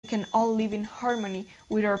can all live in harmony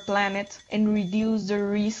with our planet and reduce the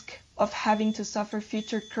risk of having to suffer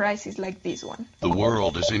future crises like this one. The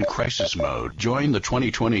world is in crisis mode. Join the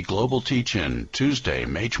 2020 Global Teach-In Tuesday,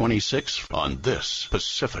 May 26th on this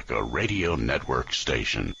Pacifica Radio Network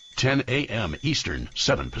station. 10 a.m. Eastern,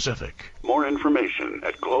 7 Pacific. More information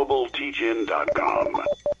at globalteachin.com.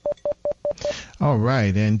 All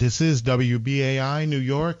right, and this is WBAI New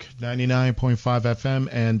York, 99.5 FM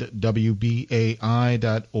and WBAI.org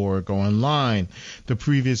online. The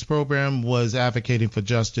previous program was Advocating for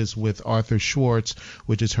Justice with Arthur Schwartz,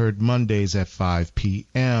 which is heard Mondays at 5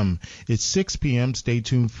 p.m. It's 6 p.m. Stay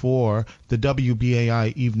tuned for the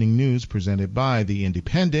WBAI Evening News presented by The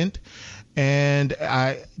Independent. And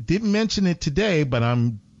I didn't mention it today, but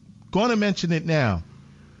I'm going to mention it now.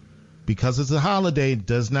 Because it's a holiday, it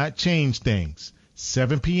does not change things.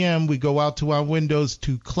 7 p.m., we go out to our windows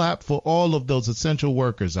to clap for all of those essential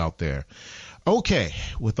workers out there. Okay,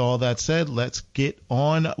 with all that said, let's get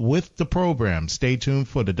on with the program. Stay tuned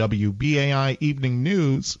for the WBAI Evening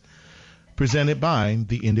News presented by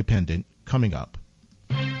The Independent coming up.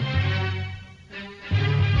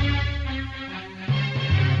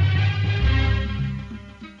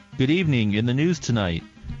 Good evening. In the news tonight,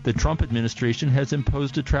 the Trump administration has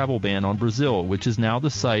imposed a travel ban on Brazil, which is now the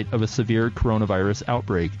site of a severe coronavirus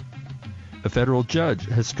outbreak. A federal judge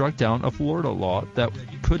has struck down a Florida law that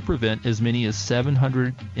could prevent as many as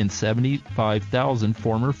 775,000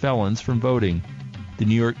 former felons from voting. The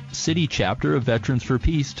New York City chapter of Veterans for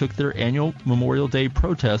Peace took their annual Memorial Day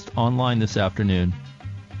protest online this afternoon.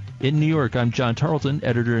 In New York, I'm John Tarleton,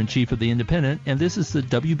 editor-in-chief of The Independent, and this is the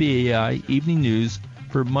WBAI Evening News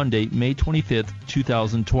for Monday, May 25th,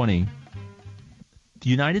 2020. The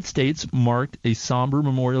United States marked a somber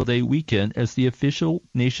Memorial Day weekend as the official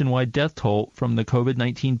nationwide death toll from the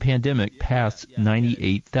COVID-19 pandemic passed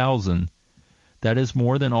 98,000. That is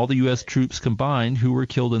more than all the U.S. troops combined who were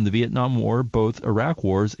killed in the Vietnam War, both Iraq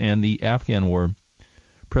wars, and the Afghan war.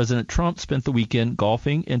 President Trump spent the weekend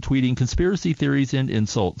golfing and tweeting conspiracy theories and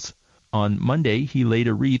insults. On Monday, he laid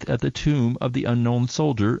a wreath at the tomb of the unknown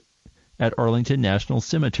soldier at Arlington National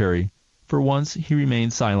Cemetery. For once, he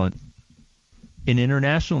remained silent. In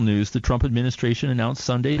international news, the Trump administration announced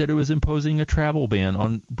Sunday that it was imposing a travel ban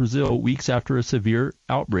on Brazil weeks after a severe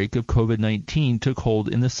outbreak of COVID-19 took hold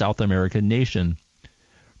in the South American nation.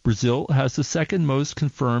 Brazil has the second most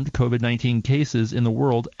confirmed COVID-19 cases in the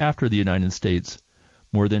world after the United States.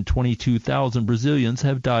 More than 22,000 Brazilians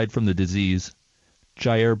have died from the disease.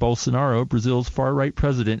 Jair Bolsonaro, Brazil's far-right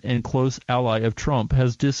president and close ally of Trump,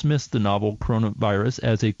 has dismissed the novel coronavirus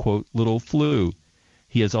as a, quote, little flu.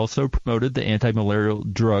 He has also promoted the anti-malarial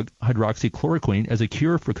drug hydroxychloroquine as a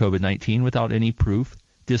cure for COVID-19 without any proof,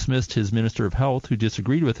 dismissed his Minister of Health who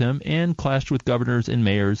disagreed with him, and clashed with governors and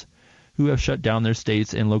mayors who have shut down their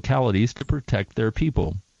states and localities to protect their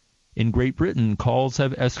people. In Great Britain, calls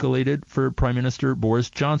have escalated for Prime Minister Boris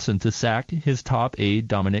Johnson to sack his top aide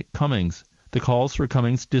Dominic Cummings. The calls for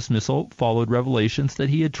Cummings' dismissal followed revelations that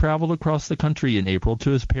he had traveled across the country in April to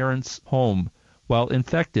his parents' home while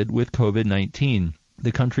infected with COVID-19.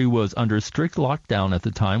 The country was under strict lockdown at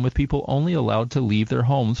the time, with people only allowed to leave their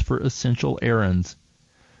homes for essential errands.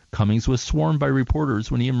 Cummings was swarmed by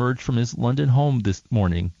reporters when he emerged from his London home this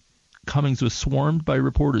morning.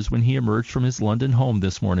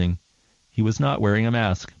 He was not wearing a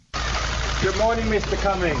mask. Good morning, Mr.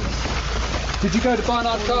 Cummings. Did you go to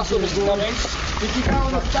Barnard Castle, Mr. Cummings? Did you go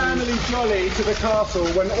on a family jolly to the castle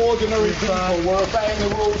when ordinary people were obeying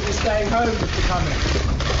the rules and staying home, Mr. Cummings?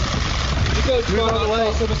 Did you go to Barnard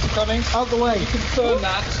Castle, Mr. Cummings? Out the way. You confirm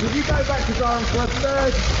that. Did you go back to Durham for a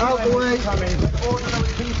third time, Mr. Cummings, when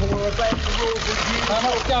ordinary people were obeying the rules and you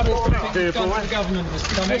the government,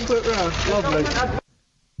 Mr. Cummings? Let's look round. Lovely.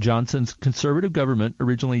 Johnson's conservative government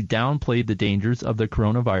originally downplayed the dangers of the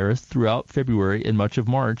coronavirus throughout February and much of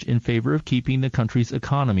March in favor of keeping the country's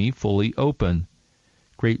economy fully open.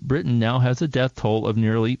 Great Britain now has a death toll of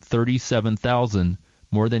nearly 37,000,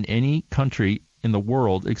 more than any country in the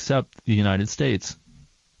world except the United States.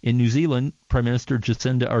 In New Zealand, Prime Minister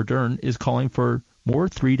Jacinda Ardern is calling for more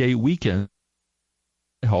three-day weekends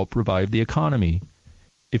to help revive the economy.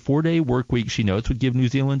 A 4-day work week, she notes, would give New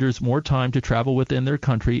Zealanders more time to travel within their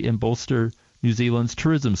country and bolster New Zealand's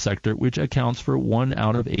tourism sector, which accounts for 1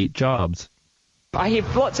 out of 8 jobs. I hear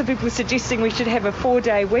lots of people suggesting we should have a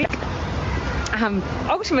 4-day week.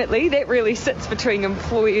 Ultimately, that really sits between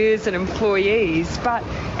employers and employees. But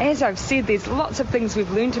as I've said, there's lots of things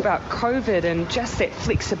we've learned about COVID and just that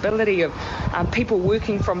flexibility of people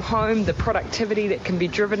working from home, the productivity that can be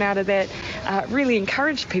driven out of that. Really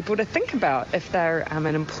encourage people to think about, if they're an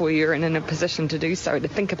employer and in a position to do so, to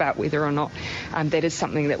think about whether or not that is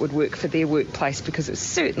something that would work for their workplace, because it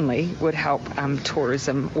certainly would help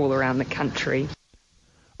tourism all around the country.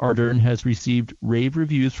 Ardern has received rave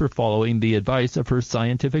reviews for following the advice of her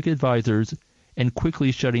scientific advisors and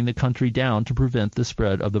quickly shutting the country down to prevent the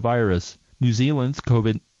spread of the virus. New Zealand's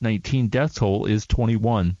COVID-19 death toll is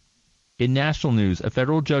 21. In national news, a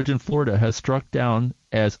federal judge in Florida has struck down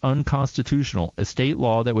as unconstitutional a state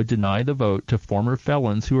law that would deny the vote to former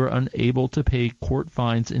felons who are unable to pay court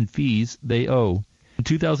fines and fees they owe. In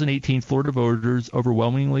 2018, Florida voters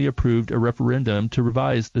overwhelmingly approved a referendum to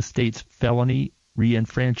revise the state's felony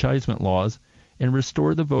reenfranchisement laws and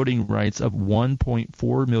restore the voting rights of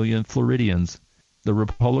 1.4 million Floridians. The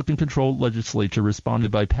Republican-controlled legislature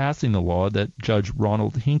responded by passing the law that Judge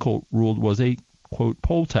Ronald Hinkle ruled was a, quote,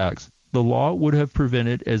 poll tax. The law would have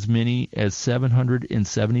prevented as many as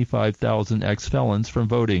 775,000 ex-felons from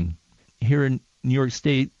voting. Here in New York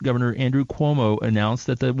State, Governor Andrew Cuomo announced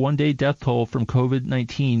that the one-day death toll from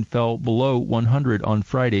COVID-19 fell below 100 on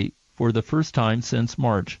Friday for the first time since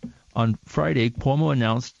March. On Friday, Cuomo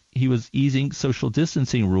announced he was easing social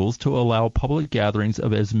distancing rules to allow public gatherings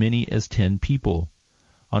of as many as 10 people.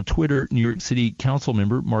 On Twitter, New York City Council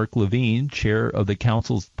member Mark Levine, chair of the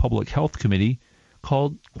council's Public Health Committee,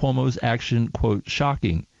 called Cuomo's action, quote,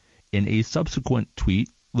 shocking. In a subsequent tweet,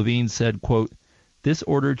 Levine said, quote, this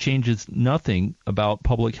order changes nothing about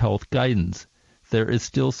public health guidance. There is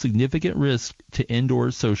still significant risk to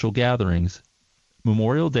indoor social gatherings.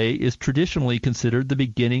 Memorial Day is traditionally considered the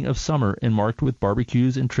beginning of summer and marked with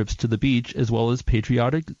barbecues and trips to the beach, as well as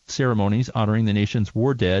patriotic ceremonies honoring the nation's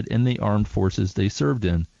war dead and the armed forces they served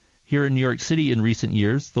in. Here in New York City in recent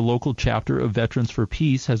years, the local chapter of Veterans for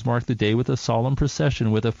Peace has marked the day with a solemn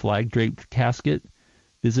procession with a flag-draped casket,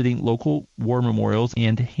 visiting local war memorials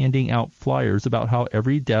and handing out flyers about how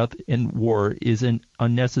every death in war is an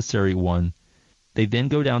unnecessary one. They then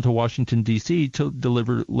go down to Washington, D.C. to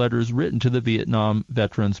deliver letters written to the Vietnam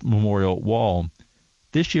Veterans Memorial Wall.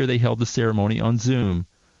 This year they held the ceremony on Zoom.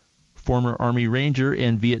 Former Army Ranger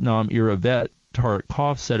and Vietnam-era vet Tarek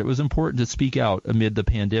Koff said it was important to speak out amid the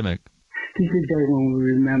pandemic. This is a day when we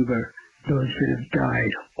remember those that have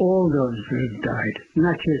died, all those that have died,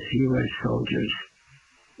 not just U.S. soldiers,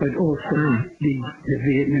 but also the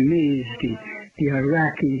Vietnamese, the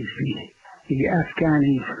Iraqis, the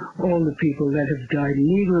Afghanis, all the people that have died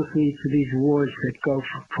needlessly for these wars that go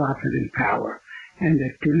for profit and power and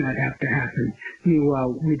that do not have to happen.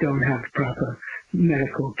 Meanwhile, we don't have proper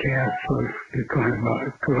medical care for the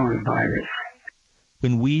coronavirus.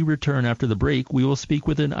 When we return after the break, we will speak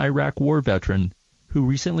with an Iraq war veteran who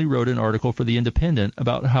recently wrote an article for The Independent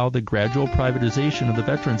about how the gradual privatization of the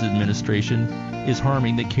Veterans Administration is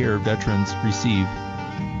harming the care veterans receive.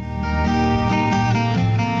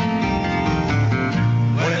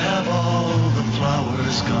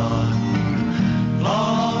 Gone,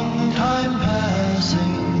 long time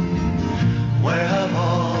passing. Where have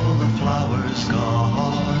all the flowers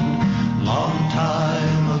gone? Long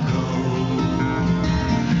time ago.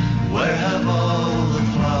 Where have all the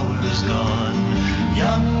flowers gone?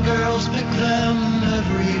 Young girls pick them,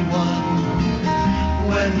 everyone.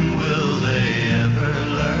 When will they ever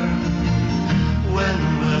learn? When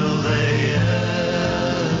will they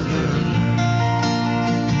ever learn?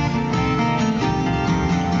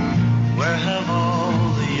 Where have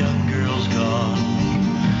all the young girls gone?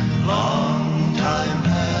 Long time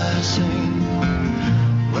passing.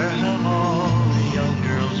 Where have all the young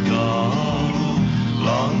girls gone?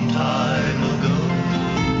 Long time ago.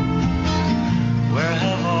 Where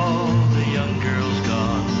have all the young girls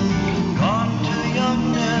gone? Gone to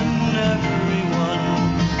young men, everyone.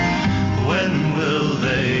 When will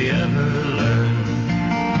they ever learn?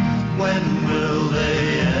 When will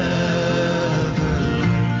they ever learn?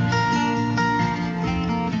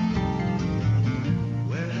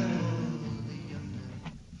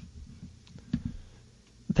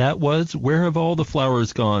 That was Where Have All the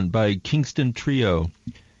Flowers Gone by Kingston Trio.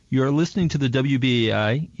 You are listening to the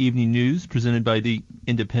WBAI Evening News presented by The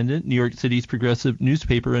Independent, New York City's progressive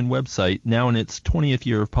newspaper and website, now in its 20th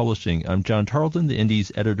year of publishing. I'm John Tarleton, the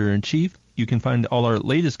Indy's editor-in-chief. You can find all our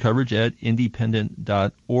latest coverage at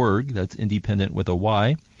independent.org. That's independent with a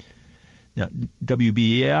Y. Now,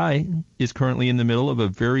 WBAI is currently in the middle of a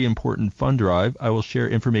very important fund drive. I will share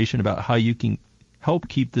information about how you can help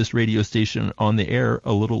keep this radio station on the air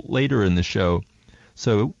a little later in the show.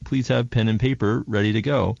 So please have pen and paper ready to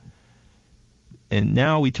go. And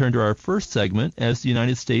now we turn to our first segment. As the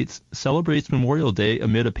United States celebrates Memorial Day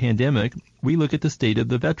amid a pandemic, we look at the state of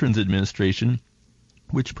the Veterans Administration,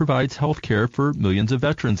 which provides health care for millions of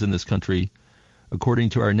veterans in this country. According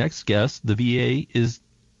to our next guest, the VA is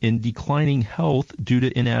in declining health due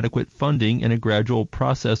to inadequate funding and a gradual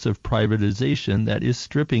process of privatization that is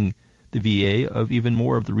stripping the VA of even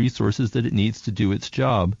more of the resources that it needs to do its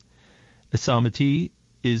job. Issam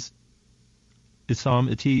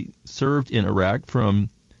Ati served in Iraq from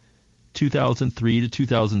 2003 to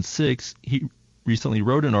 2006. He recently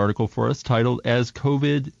wrote an article for us titled "As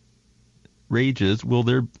COVID Rages, Will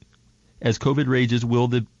the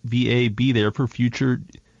VA be there for future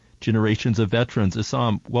generations of veterans?"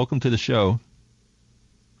 Issam, welcome to the show.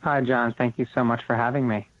 Hi, John. Thank you so much for having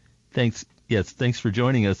me. Thanks. Yes, thanks for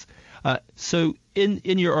joining us. So in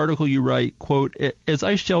your article you write, quote, "As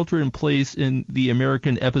I shelter in place in the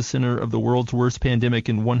American epicenter of the world's worst pandemic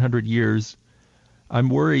in 100 years, I'm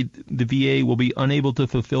worried the VA will be unable to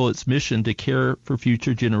fulfill its mission to care for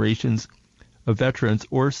future generations of veterans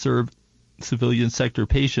or serve civilian sector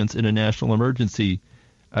patients in a national emergency."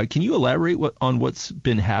 Can you elaborate on what's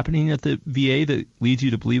been happening at the VA that leads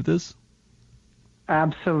you to believe this?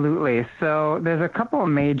 Absolutely. So there's a couple of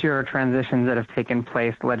major transitions that have taken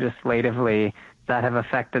place legislatively that have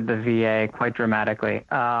affected the VA quite dramatically.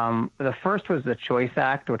 The first was the Choice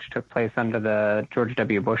Act, which took place under the George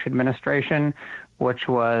W. Bush administration, which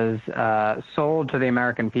was sold to the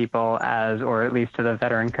American people or at least to the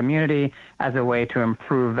veteran community, as a way to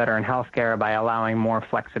improve veteran health care by allowing more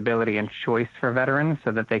flexibility and choice for veterans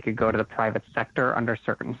so that they could go to the private sector under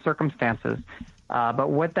certain circumstances. But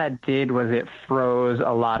what that did was it froze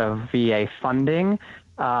a lot of VA funding,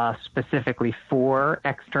 specifically for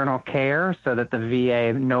external care, so that the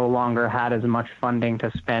VA no longer had as much funding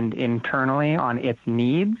to spend internally on its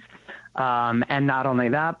needs. And not only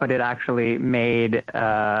that, but it actually made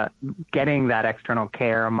getting that external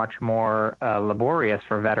care much more laborious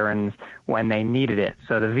for veterans when they needed it.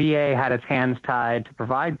 So the VA had its hands tied to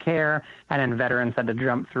provide care, and then veterans had to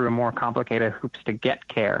jump through more complicated hoops to get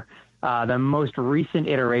care. The most recent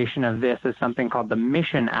iteration of this is something called the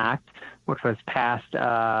Mission Act, which was passed,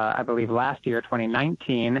 I believe, last year,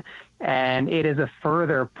 2019, and it is a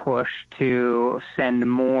further push to send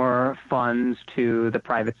more funds to the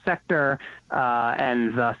private sector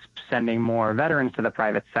and thus sending more veterans to the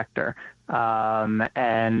private sector.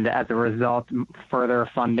 And as a result, further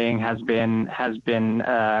funding has been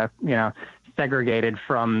segregated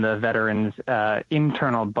from the veterans'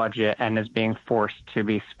 internal budget and is being forced to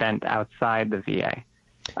be spent outside the VA.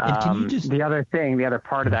 The other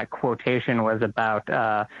part of that quotation was about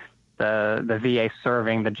the VA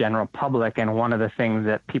serving the general public, and one of the things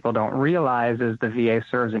that people don't realize is the VA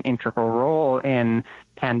serves an integral role in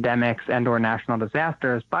pandemics and or national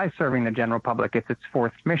disasters by serving the general public. It's its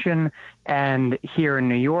fourth mission, and here in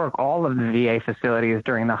New York, all of the VA facilities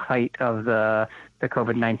during the height of the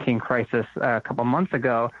COVID-19 crisis a couple months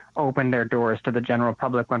ago opened their doors to the general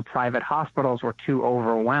public when private hospitals were too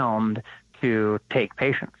overwhelmed to take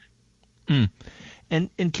patients. And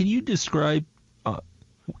can you describe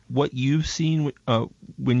what you've seen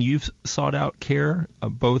when you've sought out care,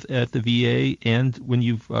 both at the VA and when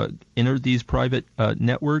you've entered these private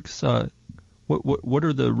networks? What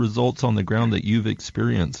are the results on the ground that you've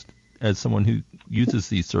experienced as someone who uses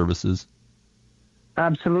these services?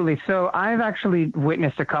 Absolutely. So I've actually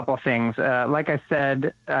witnessed a couple things. Like I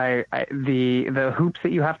said, the hoops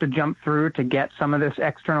that you have to jump through to get some of this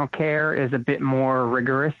external care is a bit more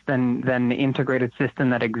rigorous than the integrated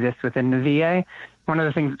system that exists within the VA. One of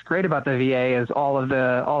the things that's great about the VA is all of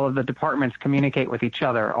the departments communicate with each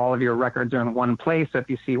other. All of your records are in one place. So if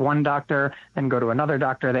you see one doctor and go to another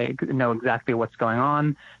doctor, they know exactly what's going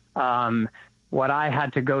on. What I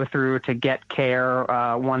had to go through to get care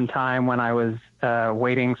one time when I was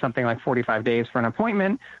waiting something like 45 days for an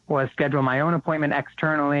appointment was schedule my own appointment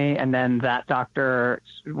externally, and then that doctor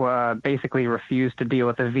basically refused to deal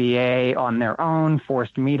with the VA on their own,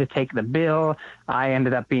 forced me to take the bill. I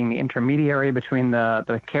ended up being the intermediary between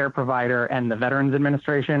the care provider and the Veterans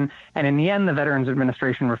Administration, and in the end, the Veterans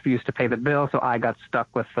Administration refused to pay the bill, so I got stuck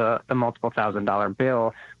with the multiple $1,000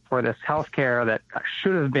 bill for this health care that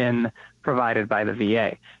should have been provided by the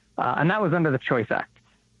VA. And that was under the Choice Act.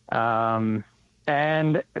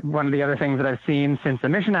 And one of the other things that I've seen since the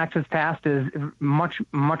Mission Act has passed is much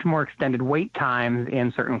more extended wait times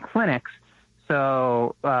in certain clinics.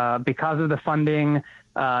 So because of the funding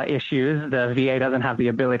issues, the VA doesn't have the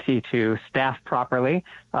ability to staff properly.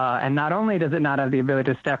 And not only does it not have the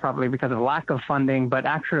ability to staff properly because of lack of funding, but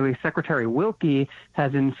actually Secretary Wilkie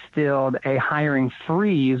has instilled a hiring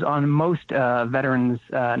freeze on most Veterans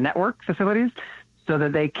Network facilities so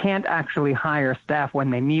that they can't actually hire staff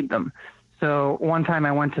when they need them. So one time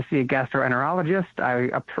I went to see a gastroenterologist.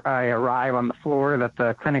 I arrive on the floor that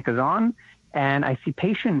the clinic is on, and I see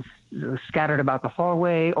patients scattered about the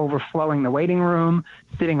hallway, overflowing the waiting room,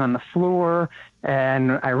 sitting on the floor,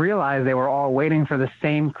 and I realized they were all waiting for the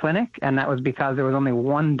same clinic, and that was because there was only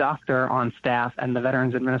one doctor on staff, and the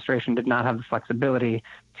Veterans Administration did not have the flexibility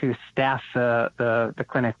to staff the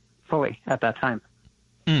clinic fully at that time.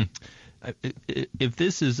 If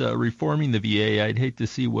this is reforming the VA, I'd hate to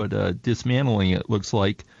see what dismantling it looks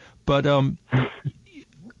like. But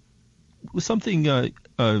something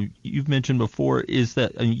you've mentioned before is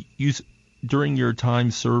that during your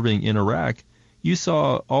time serving in Iraq, you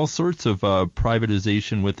saw all sorts of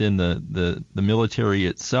privatization within the military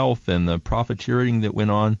itself and the profiteering that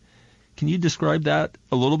went on. Can you describe that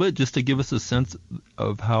a little bit, just to give us a sense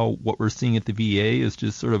of how what we're seeing at the VA is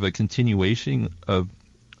just sort of a continuation of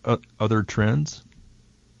other trends?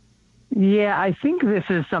 Yeah, I think this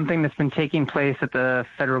is something that's been taking place at the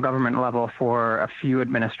federal government level for a few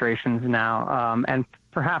administrations now, and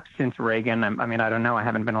perhaps since Reagan. I mean, I don't know. I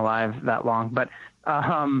haven't been alive that long, but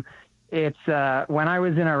it's when I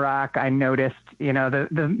was in Iraq, I noticed,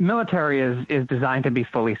 the military is designed to be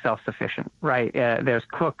fully self-sufficient, right? There's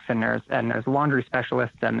cooks and there's laundry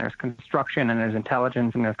specialists and there's construction and there's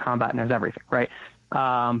intelligence and there's combat and there's everything, right?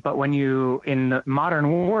 But in the modern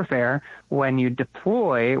warfare, when you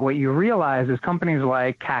deploy, what you realize is companies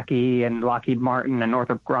like CACI and Lockheed Martin and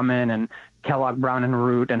Northrop Grumman and Kellogg Brown and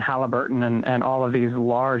Root and Halliburton and all of these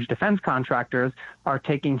large defense contractors are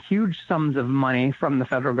taking huge sums of money from the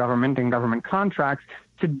federal government and government contracts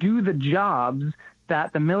to do the jobs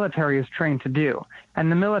that the military is trained to do. And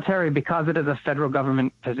the military, because it is a federal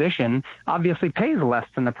government position, obviously pays less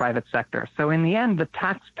than the private sector. So in the end, the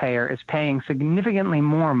taxpayer is paying significantly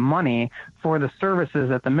more money for the services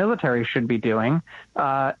that the military should be doing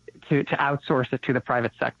to outsource it to the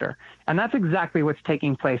private sector. And that's exactly what's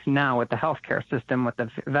taking place now with the healthcare system, with the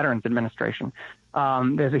Veterans Administration.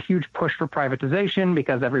 There's a huge push for privatization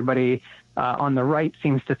because everybody on the right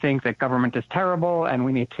seems to think that government is terrible and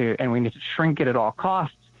we need to shrink it at all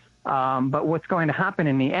costs. But what's going to happen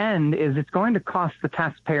in the end is it's going to cost the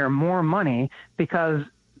taxpayer more money because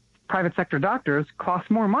private sector doctors cost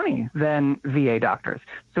more money than VA doctors.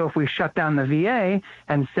 So if we shut down the VA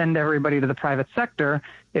and send everybody to the private sector,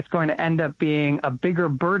 it's going to end up being a bigger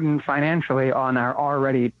burden financially on our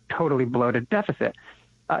already totally bloated deficit.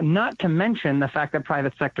 Not to mention the fact that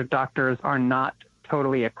private sector doctors are not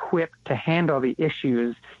totally equipped to handle the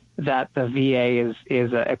issues that the VA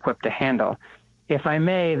is equipped to handle. If I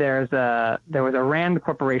may, there was a Rand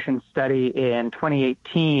Corporation study in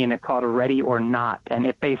 2018 called Ready or Not, and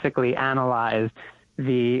it basically analyzed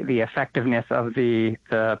the effectiveness of the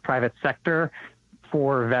private sector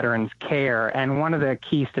for veterans care. And one of the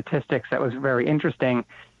key statistics that was very interesting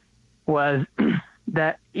was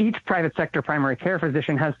that each private sector primary care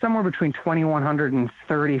physician has somewhere between 2,100 and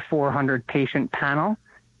 3,400 patient panel,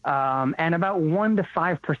 and about 1 to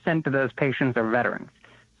 5% of those patients are veterans.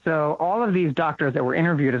 So all of these doctors that were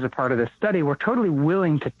interviewed as a part of this study were totally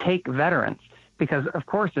willing to take veterans because, of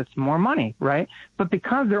course, it's more money, right? But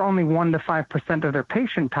because they're only 1 to 5% of their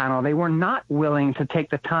patient panel, they were not willing to take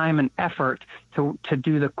the time and effort to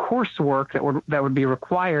do the coursework that would be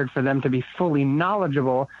required for them to be fully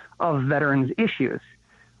knowledgeable of veterans' issues.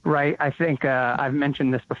 Right. I think I've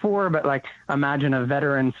mentioned this before, but imagine a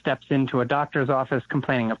veteran steps into a doctor's office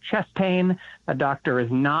complaining of chest pain. A doctor is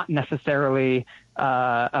not necessarily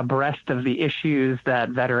abreast of the issues that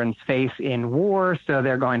veterans face in war. So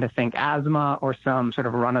they're going to think asthma or some sort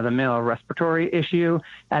of run-of-the-mill respiratory issue,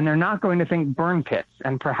 and they're not going to think burn pits.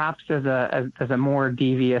 And perhaps there's a more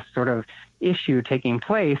devious sort of issue taking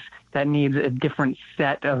place that needs a different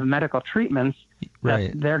set of medical treatments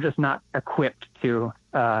that they're just not equipped to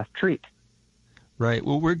treat. Right.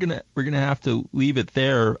 Well, we're gonna have to leave it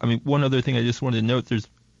there. I mean, one other thing I just wanted to note: there's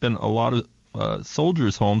been a lot of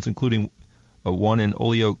soldiers' homes, including one in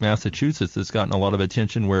Holyoke, Massachusetts, that's gotten a lot of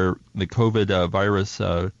attention, where the COVID virus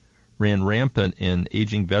ran rampant and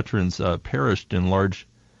aging veterans perished in large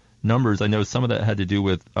numbers. I know some of that had to do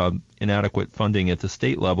with inadequate funding at the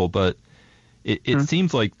state level, but it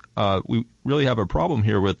seems like we really have a problem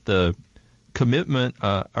here with the commitment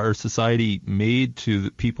our society made to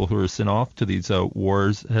the people who are sent off to these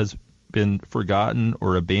wars has been forgotten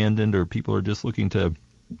or abandoned, or people are just looking to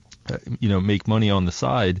make money on the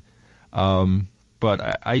side.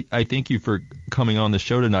 But I thank you for coming on the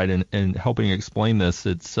show tonight and helping explain this.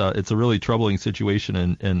 It's a really troubling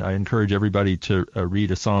situation, and I encourage everybody to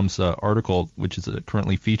read Essam's article, which is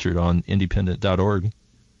currently featured on independent.org.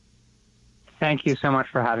 Thank you so much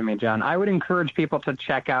for having me, John. I would encourage people to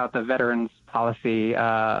check out the Veterans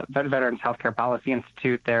Healthcare Policy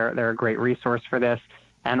Institute. They're a great resource for this.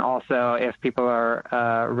 And also, if people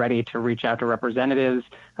are ready to reach out to representatives,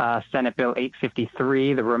 Senate Bill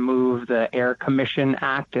 853, the Remove the Air Commission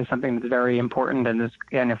Act, is something that's very important. And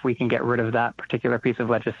if we can get rid of that particular piece of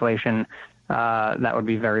legislation, that would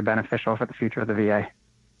be very beneficial for the future of the VA.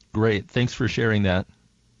 Great. Thanks for sharing that.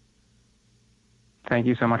 Thank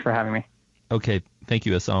you so much for having me. Okay. Thank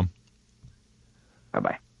you, Essam.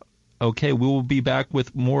 Bye-bye. Okay. We will be back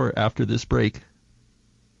with more after this break.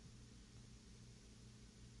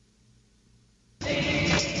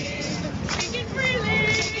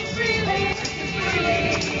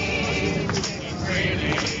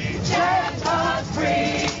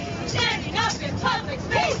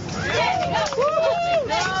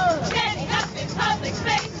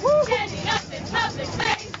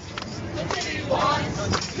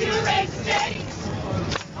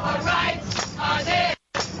 Our rights are there.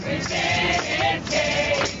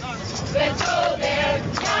 Let's go there,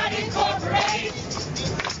 not incorporate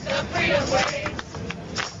the freedom way,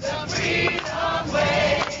 the freedom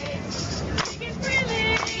way. Speak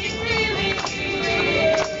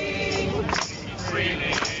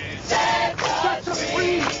freely, set us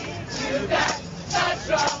free. You got a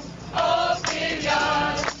strong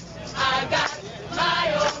opinion. I got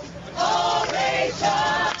my own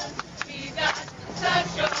oration. We got such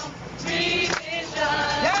strong religion.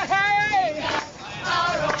 Yeah, we got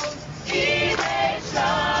our own elation.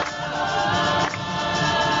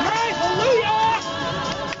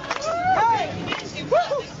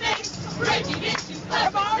 Breaking into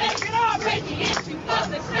public space, breaking into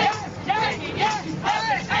public space, breaking into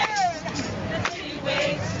public space. The city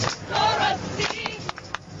waits for us to see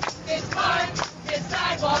this park, this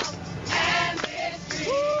sidewalk, and this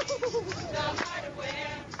street. The heart of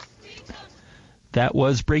where we come. That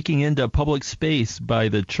was Breaking into Public Space by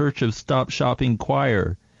the Church of Stop Shopping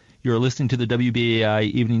Choir. You're listening to the WBAI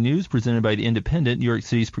Evening News presented by The Independent, New York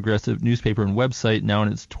City's progressive newspaper and website, now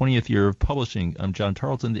in its 20th year of publishing. I'm John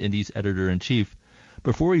Tarleton, the Indy's editor-in-chief.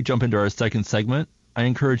 Before we jump into our second segment, I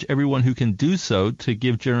encourage everyone who can do so to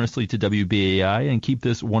give generously to WBAI and keep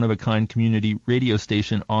this one-of-a-kind community radio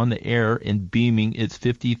station on the air and beaming its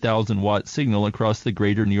 50,000-watt signal across the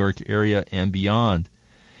greater New York area and beyond.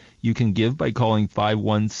 You can give by calling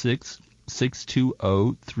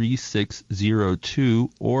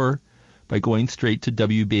 516-620-3602 or by going straight to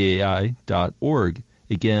WBAI.org.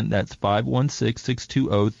 Again, that's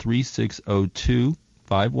 516-620-3602,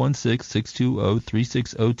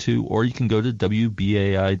 516-620-3602, or you can go to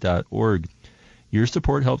WBAI.org. Your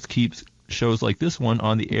support helps keep shows like this one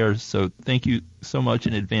on the air, so thank you so much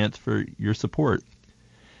in advance for your support.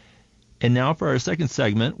 And now for our second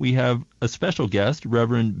segment, we have a special guest,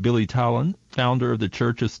 Reverend Billy Talon, founder of the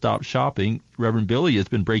Church of Stop Shopping. Reverend Billy has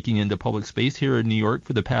been breaking into public space here in New York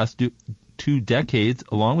for the past 2 decades,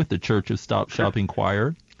 along with the Church of Stop Shopping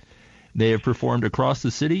Choir. They have performed across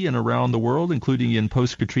the city and around the world, including in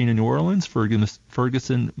post-Katrina New Orleans,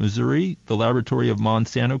 Ferguson, Missouri, the laboratory of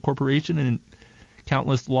Monsanto Corporation, and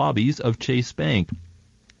countless lobbies of Chase Bank.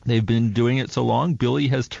 They've been doing it so long, Billy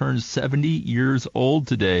has turned 70 years old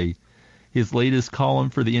today. His latest column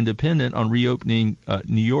for The Independent on reopening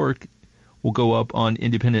New York will go up on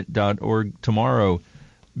independent.org tomorrow.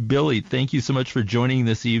 Billy, thank you so much for joining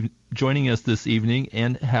us this evening,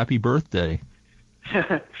 and happy birthday.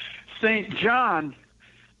 St. John,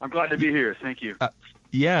 I'm glad to be here. Thank you.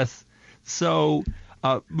 Yes. So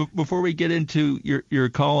before we get into your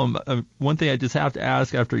column, one thing I just have to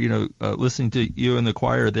ask after listening to you and the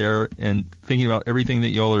choir there and thinking about everything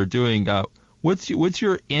that y'all are doing, what's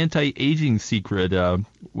your anti-aging secret?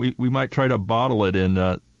 We might try to bottle it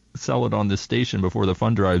and sell it on this station before the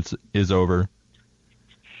fund drive is over.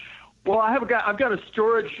 Well, I've got a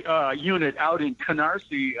storage unit out in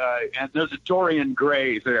Canarsie, and there's a Dorian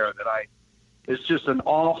Gray there it's just an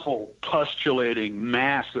awful pustulating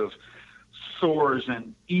mass of sores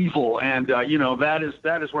and evil, and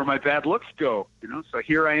that is where my bad looks go. So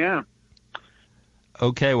here I am.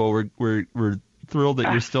 Okay, well we're thrilled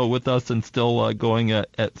that you're still with us and still going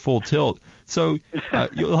at full tilt. So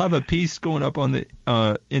you'll have a piece going up on the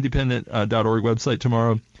independent.org website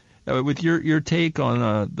tomorrow with your take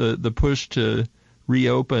on the push to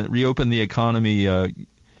reopen the economy. You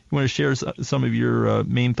want to share some of your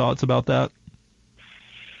main thoughts about that?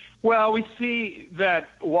 Well, we see that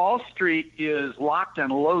Wall Street is locked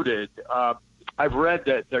and loaded. I've read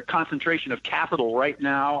that the concentration of capital right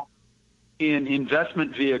now in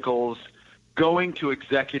investment vehicles going to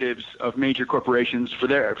executives of major corporations for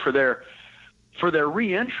their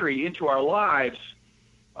re-entry into our lives.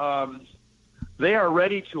 They are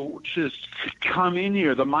ready to just come in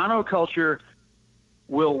here. The monoculture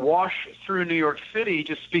will wash through New York City.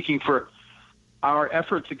 Just speaking for our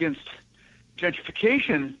efforts against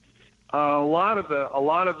gentrification, a lot of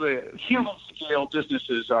the human scale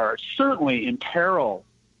businesses are certainly in peril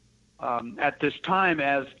at this time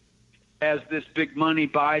as this big money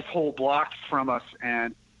buys whole blocks from us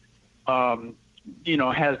and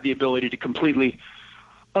has the ability to completely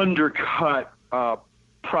undercut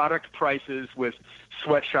product prices with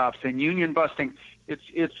sweatshops and union busting.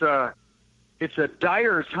 It's a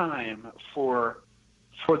dire time for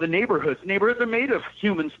the neighborhoods. Neighborhoods are made of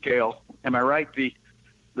human scale. Am I right?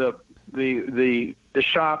 The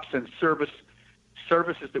shops and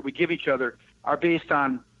services that we give each other are based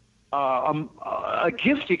on a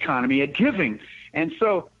gift economy, a giving, and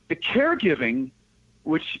so the caregiving,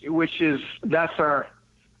 that's our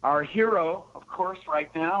hero, of course,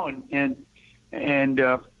 right now, and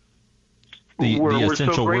we're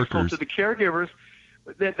so grateful to the caregivers.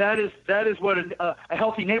 That is what a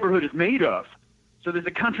healthy neighborhood is made of. So there's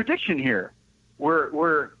a contradiction here.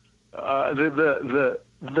 We're the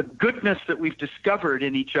goodness that we've discovered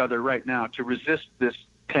in each other right now to resist this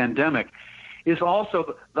pandemic is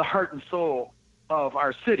also the heart and soul of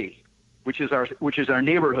our city, which is our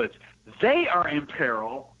neighborhoods. They are in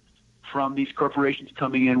peril from these corporations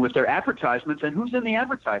coming in with their advertisements. And who's in the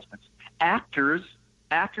advertisements? Actors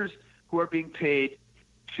who are being paid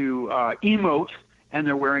to emote, and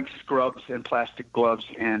they're wearing scrubs and plastic gloves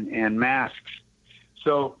and masks.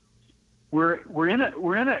 So we're in a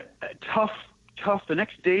tough. The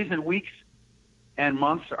next days and weeks and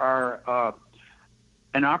months are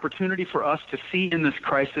an opportunity for us to see in this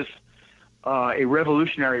crisis a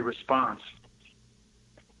revolutionary response.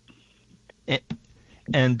 But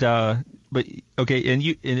okay,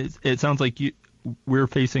 and it sounds like we're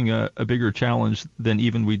facing a bigger challenge than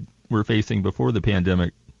even we were facing before the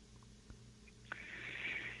pandemic.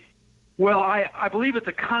 Well, I believe it's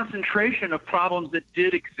a concentration of problems that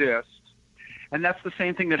did exist. And that's the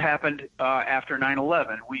same thing that happened after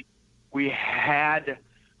 9/11. We had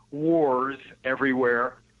wars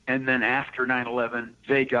everywhere, and then after 9/11,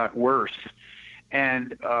 they got worse.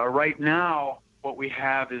 And right now, what we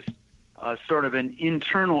have is sort of an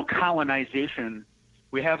internal colonization.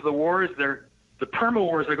 We have the wars; the perma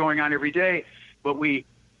wars are going on every day, but we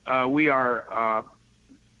are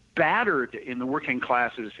battered in the working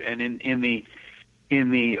classes and in the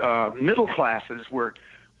middle classes. We're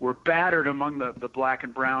battered among the black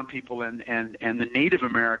and brown people and the Native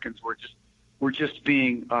Americans. We're just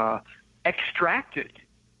being extracted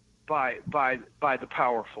by the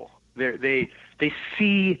powerful. They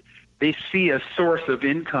see a source of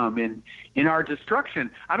income in our destruction.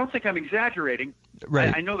 I don't think I'm exaggerating.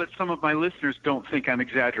 Right. I know that some of my listeners don't think I'm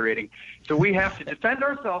exaggerating. So we have to defend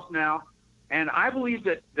ourselves now. And I believe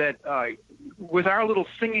that with our little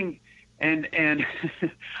singing and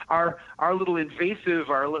our little invasive,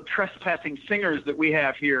 our little trespassing singers that we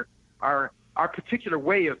have here, our particular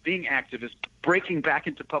way of being activists, breaking back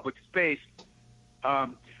into public space,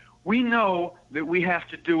 we know that we have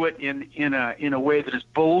to do it in a way that is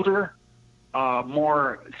bolder,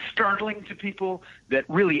 more startling to people, that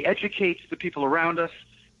really educates the people around us.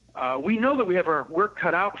 We know that we have our work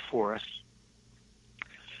cut out for us.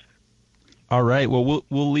 All right. Well,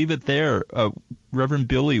 we'll leave it there. Reverend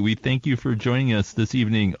Billy, we thank you for joining us this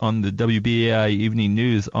evening on the WBAI Evening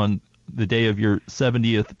News on the day of your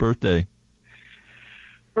 70th birthday.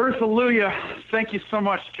 Earth-alleluia. Thank you so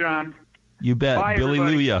much, John. You bet. Bye,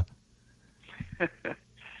 Billy-luia.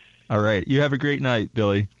 All right. You have a great night,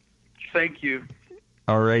 Billy. Thank you.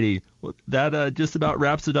 All righty. Well, that just about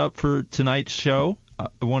wraps it up for tonight's show. I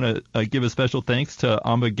want to give a special thanks to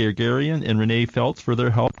Amba Gergarian and Renee Feltz for their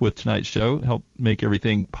help with tonight's show, help make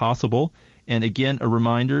everything possible. And again, a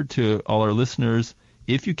reminder to all our listeners,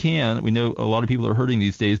 if you can, we know a lot of people are hurting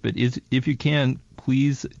these days, but if you can,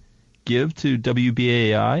 please give to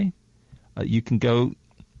WBAI. You can go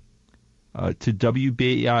to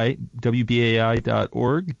WBAI.org,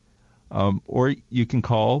 or you can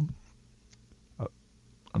call,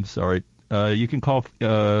 you can call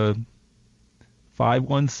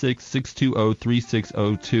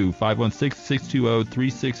 516-620-3602,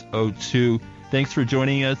 516-620-3602. Thanks for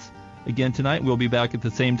joining us again tonight. We'll be back at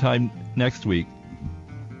the same time next week.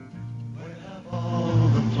 Where have all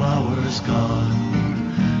the flowers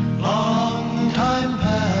gone? Long time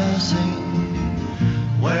past. sing,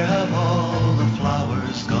 where have all the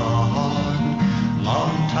flowers gone?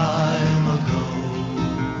 Long time ago.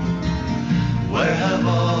 Where have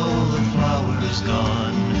all the flowers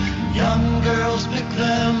gone? Young girls pick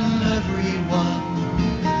them, everyone.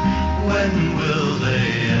 When will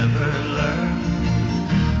they ever learn?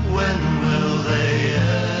 When will they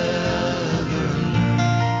ever learn?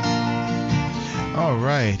 All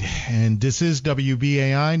right, and this is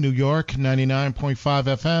WBAI New York 99.5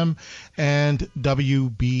 FM and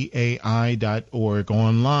WBAI.org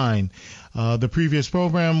online. The previous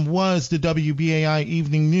program was the WBAI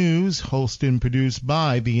Evening News, hosted and produced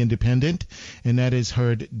by The Independent, and that is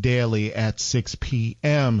heard daily at 6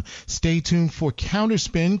 p.m. Stay tuned for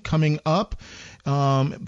Counterspin coming up.